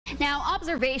Now,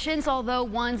 observations, although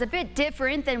one's a bit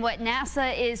different than what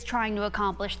NASA is trying to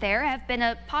accomplish there, have been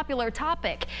a popular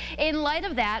topic. In light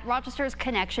of that, Rochester's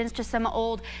connections to some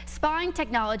old spying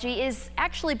technology is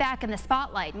actually back in the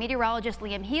spotlight. Meteorologist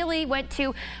Liam Healy went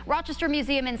to Rochester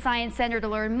Museum and Science Center to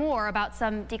learn more about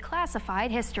some declassified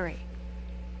history.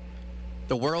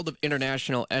 The world of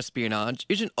international espionage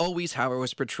isn't always how it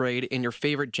was portrayed in your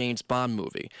favorite James Bond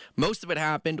movie. Most of it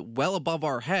happened well above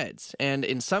our heads, and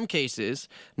in some cases,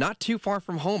 not too far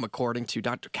from home, according to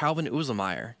Dr. Calvin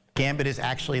Uzelmeyer. GAMBIT is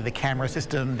actually the camera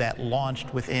system that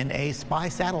launched within a spy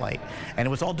satellite, and it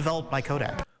was all developed by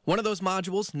Kodak. One of those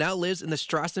modules now lives in the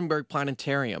Strasenburgh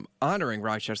Planetarium, honoring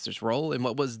Rochester's role in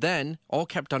what was then all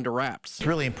kept under wraps. It's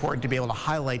really important to be able to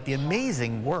highlight the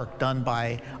amazing work done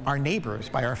by our neighbors,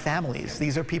 by our families.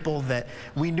 These are people that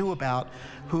we knew about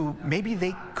who maybe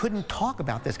they couldn't talk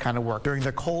about this kind of work during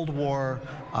the Cold War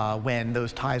when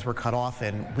those ties were cut off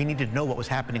and we needed to know what was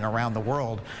happening around the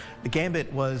world. The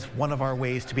GAMBIT was one of our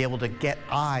ways to be able to get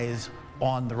eyes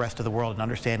on the rest of the world and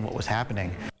understand what was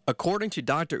happening. According to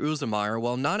Dr. Uzelmeyer,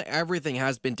 while not everything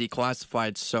has been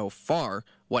declassified so far,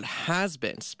 what has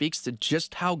been speaks to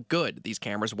just how good these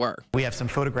cameras were. We have some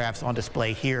photographs on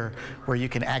display here where you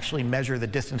can actually measure the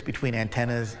distance between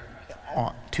antennas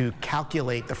to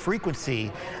calculate the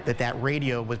frequency that that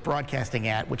radio was broadcasting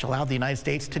at, which allowed the United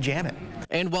States to jam it.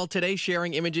 And while today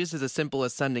sharing images is as simple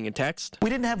as sending a text,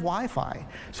 we didn't have Wi-Fi,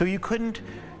 so you couldn't,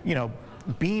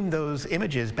 beam those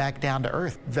images back down to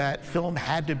Earth. That film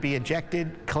had to be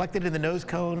ejected, collected in the nose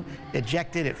cone,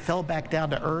 ejected, it fell back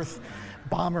down to Earth.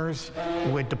 Bombers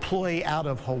would deploy out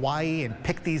of Hawaii and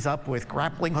pick these up with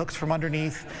grappling hooks from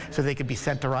underneath so they could be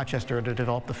sent to Rochester to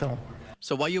develop the film.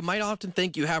 So while you might often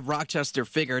think you have Rochester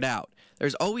figured out,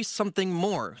 there's always something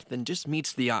more than just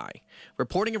meets the eye.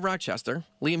 Reporting in Rochester,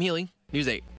 Liam Healy, News 8.